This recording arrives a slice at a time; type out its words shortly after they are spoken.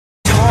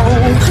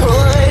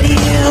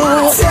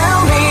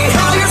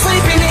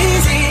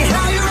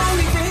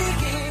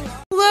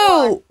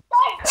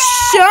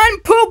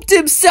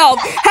himself.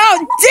 How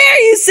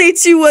dare you say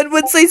 2-1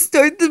 once I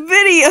start the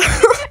video?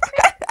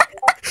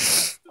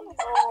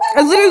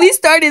 I literally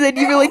started and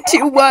you were like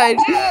 2-1.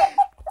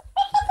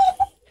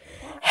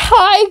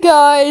 Hi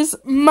guys,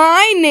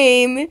 my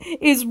name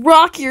is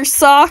Rock Your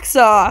Socks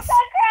Off.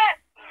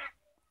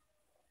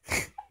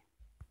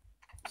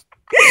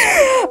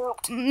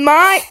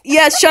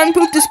 Shun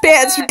pooped his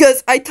pants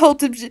because I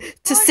told him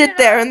to sit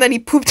there and then he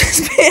pooped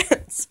his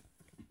pants.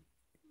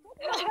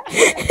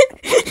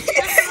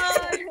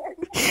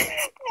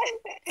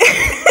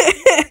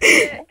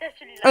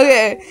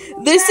 Okay,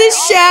 this is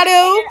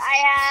Shadow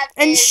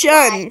and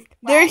Shun.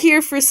 They're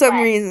here for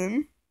some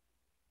reason.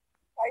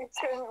 I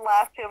shouldn't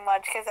laugh too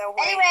much because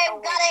Anyway,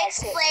 I've gotta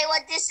explain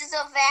what this is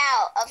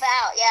about.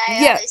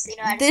 Yeah,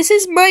 this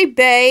is my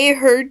bae.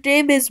 Her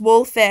name is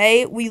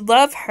Wolfy. We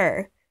love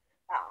her.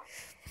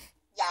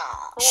 Yeah.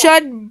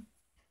 Shun,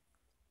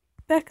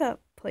 back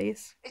up,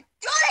 please. Don't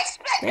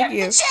expect Thank him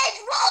you. to change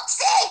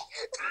Wolxy!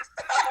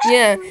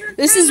 Yeah,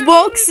 this is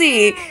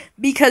Wolxy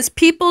because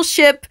people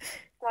ship.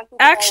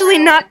 Actually,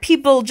 not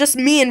people. Just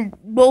me and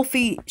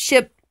Wolfy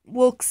ship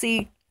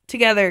Wolxy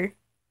together.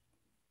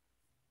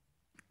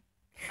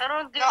 I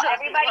don't do No,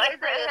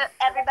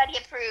 everybody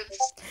approves.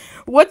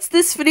 What's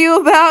this video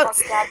about?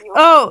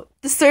 Oh,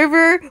 the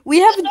server.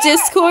 We have a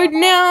Discord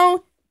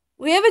now.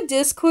 We have a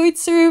Discord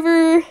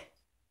server.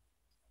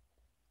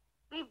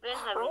 We've been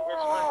having this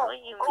one. What do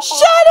you mean?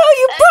 Shadow,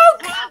 you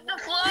broke! You broke the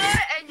floor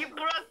and you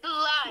broke the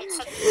light.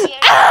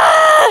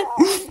 Ah!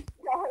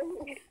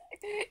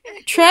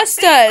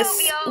 Trust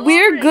us.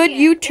 We're good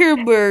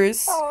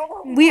YouTubers.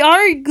 We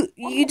are.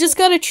 You just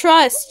gotta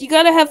trust. You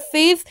gotta have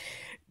faith.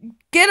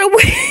 Get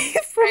away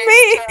from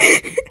me! Just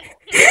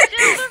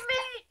for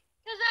me,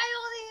 because I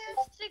only have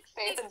 6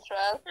 faith and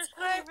trust.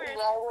 subscribers. Is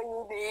that what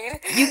you need?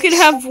 You could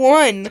have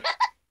one. Oh,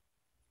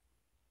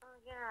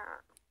 yeah.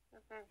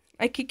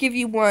 I could give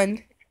you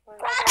one.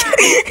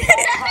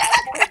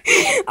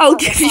 I'll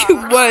give you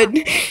one.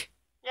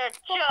 Yeah,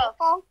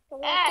 chill.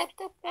 And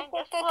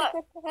guess what?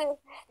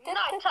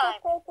 Night time.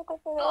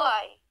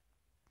 Why?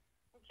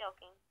 I'm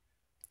joking.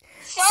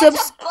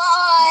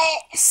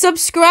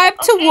 Subscribe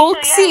to Okay,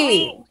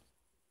 Wolxy.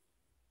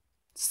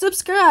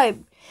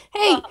 Subscribe.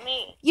 Hey,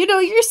 you know,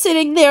 you're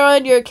sitting there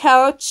on your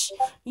couch,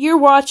 you're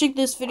watching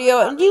this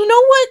video, and you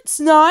know what's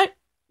not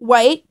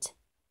white?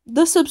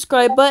 The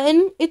subscribe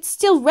button. It's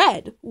still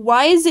red.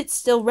 Why is it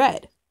still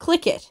red?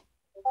 Click it.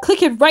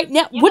 Click it right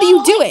now. What are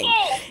you doing?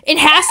 It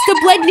has to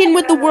blend in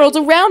with the world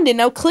around it.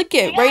 Now click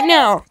it right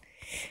now.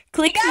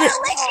 Click it.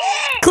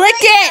 Click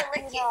it.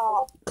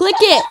 Click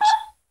it.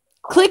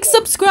 Click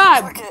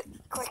subscribe.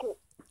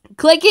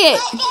 Click it.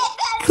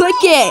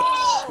 Click it.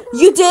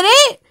 You did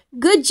it?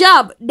 Good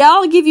job.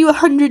 Now I'll give you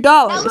 $100.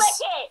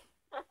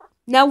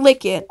 Now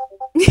lick it.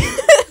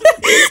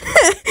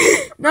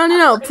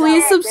 No.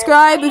 Please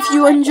subscribe if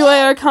you enjoy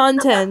our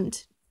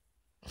content.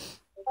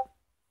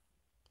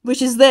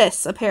 Which is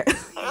this, apparently.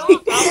 Subscribe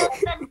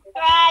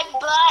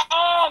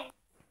button!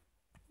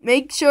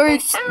 Make sure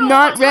it's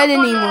not red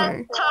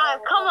anymore.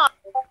 Come on.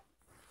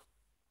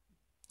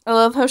 I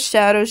love how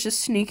Shadow's just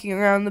sneaking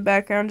around the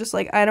background, just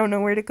like, I don't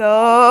know where to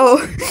go.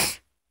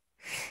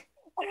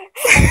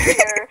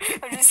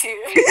 I'm just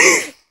here.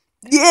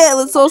 Yeah,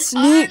 let's all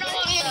sneak.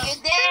 You're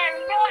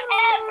there, you're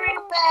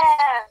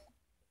everywhere!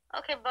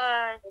 Okay,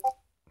 bye.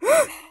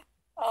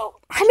 Oh.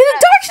 I'm in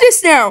the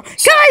darkness now!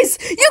 Guys,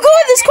 you go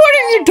in this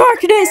corner, you're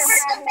darkness!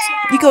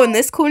 You go in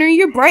this corner,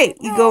 you're bright.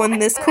 You go in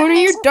this corner,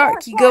 you're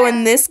dark. You go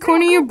in this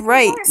corner, you're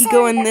bright. You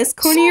go in this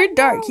corner, you're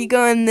dark. You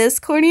go in this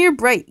corner, you're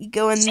bright. You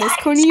go in this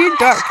corner, you're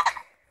dark.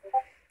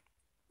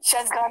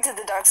 Shun's gone to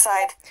the dark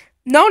side.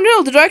 No,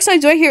 the dark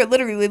side's right here,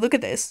 literally. Look at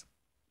this.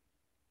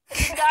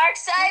 Dark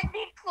side,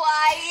 be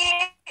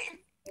quiet.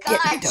 Get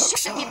God, me, dark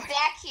side. get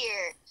back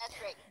here. That's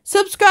right.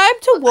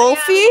 Subscribe to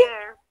Wolfy.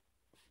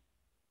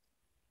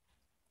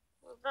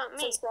 Not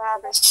me.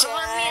 Subscribe to Shun. I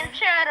want me in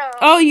shadow.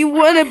 Oh, you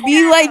want to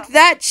be like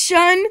that,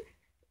 Shun?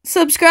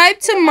 Subscribe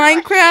to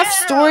Minecraft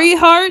Story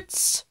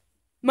Hearts.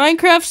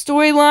 Minecraft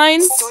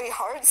Storylines. Story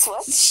Hearts?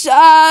 What?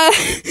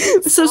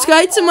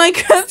 Subscribe to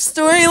Minecraft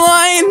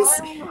Storylines.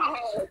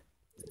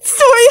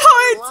 Story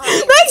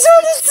Hearts. Make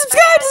sure to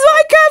subscribe to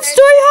Minecraft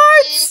Story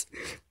Hearts.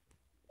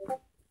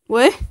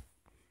 What?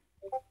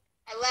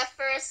 I left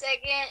for a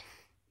second.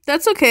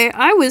 That's okay.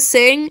 I was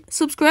saying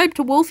subscribe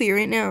to Wolfy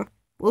right now.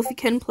 Wolfy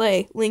can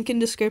play. Link in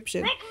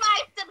description. Click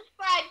my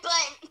subscribe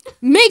button.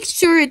 Make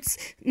sure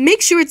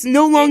it's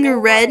no longer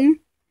red. You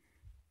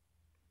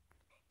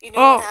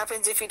know what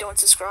happens if you don't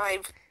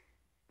subscribe.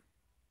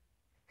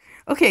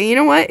 Okay, you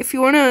know what? If you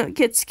want to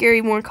get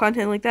scary more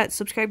content like that,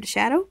 subscribe to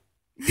Shadow.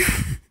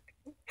 Yes.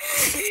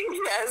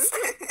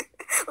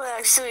 Well,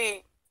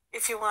 actually,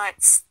 if you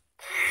want...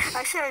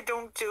 Actually, I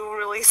don't do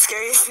really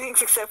scary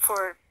things except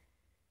for...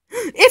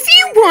 If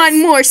you want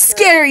more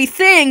scary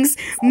things,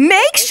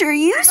 make sure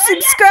you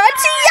subscribe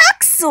to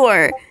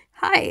Yuxor.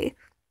 Hi.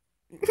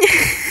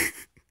 I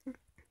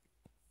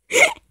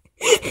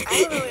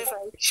don't know if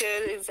I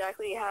should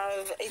exactly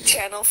have a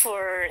channel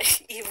for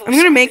evil. I'm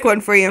gonna make one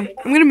for you.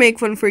 I'm gonna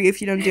make one for you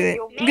if you don't do it.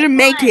 I'm gonna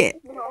make it.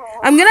 No.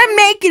 I'm gonna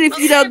make it if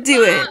you don't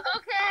do it. Okay,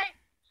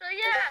 so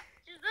yeah,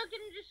 just look in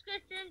the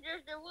description.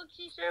 There's the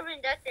Wolxy Server,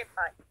 and that's it.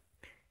 Bye.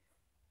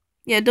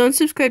 Yeah, don't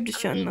subscribe to I'm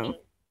Shun though. leaving.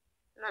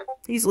 No.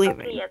 He's Okay,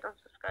 leaving. yeah, don't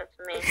subscribe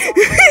to me.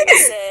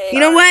 You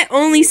know what?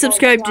 Only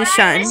subscribe to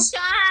Shun.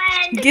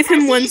 Shun, Give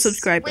him one he's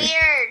subscriber.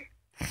 Weird.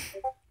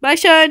 Bye,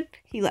 Shun.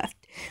 He left.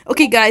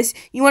 Okay, guys,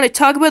 you want to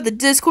talk about the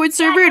Discord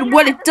server and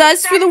what it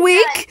does for the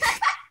week?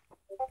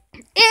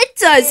 It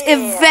does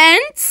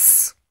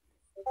events.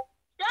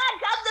 Shun,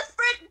 come the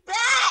frick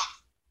back.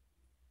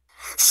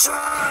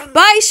 Shun!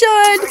 Bye,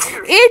 Shun.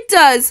 It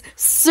does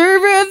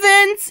server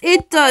events.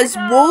 It does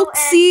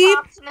Wolxy.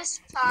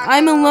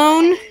 I'm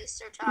alone.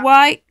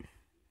 Why?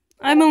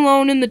 I'm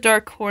alone in the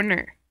dark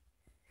corner.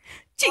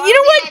 You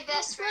know what?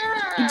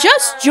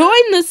 Just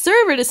join the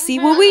server to see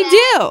what we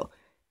do.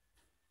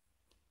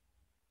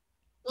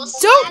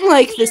 Don't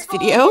like this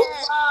video.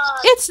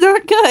 It's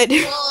not good.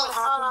 Yeah,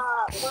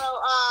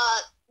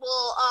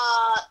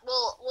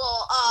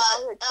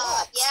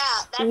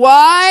 that's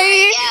Why?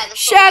 right. Yeah, that's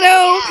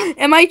Shadow, what-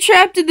 yeah. am I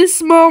trapped in this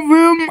small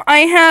room? I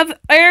have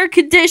air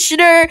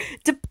conditioner,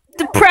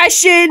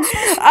 depression.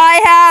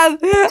 I have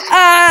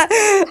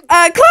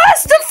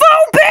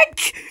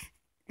claustrophobic.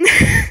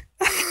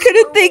 I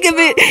couldn't think of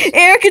it.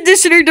 Air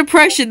conditioner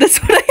depression. That's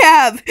what I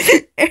have.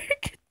 I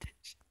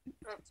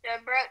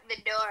broke the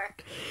door.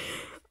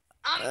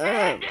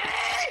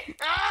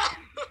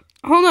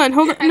 Hold on.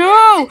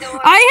 No,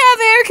 I have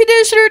air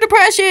conditioner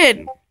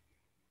depression.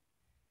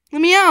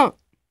 Let me out.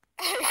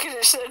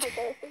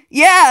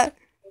 Yeah.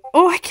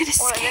 Oh, I can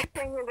escape.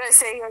 I'll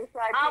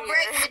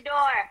break the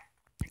door.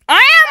 I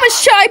am a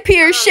shy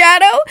peer,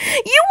 Shadow.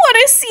 You want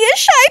to see a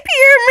shy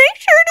peer? Make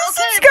sure to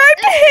subscribe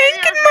to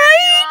Hank and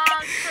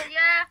Mike. So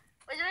yeah,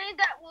 we're doing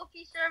that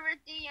Wolfy Server at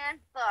the end,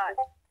 but.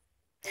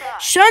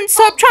 Shun,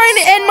 stop trying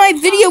to end my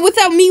video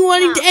without me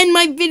wanting to end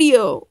my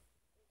video.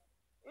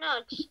 No,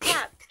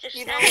 stop. Just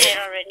end it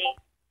already.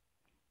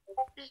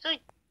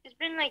 It's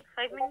been like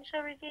 5 minutes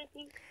already, I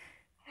think.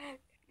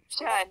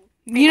 Shun.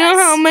 You know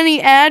how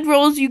many ad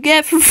rolls you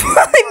get for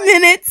 5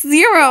 minutes?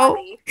 0.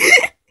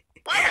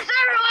 Why does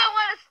everyone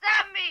want to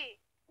stop me?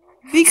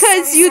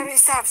 Because you...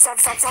 Stop.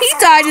 He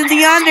died in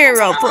the under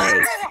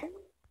roleplay.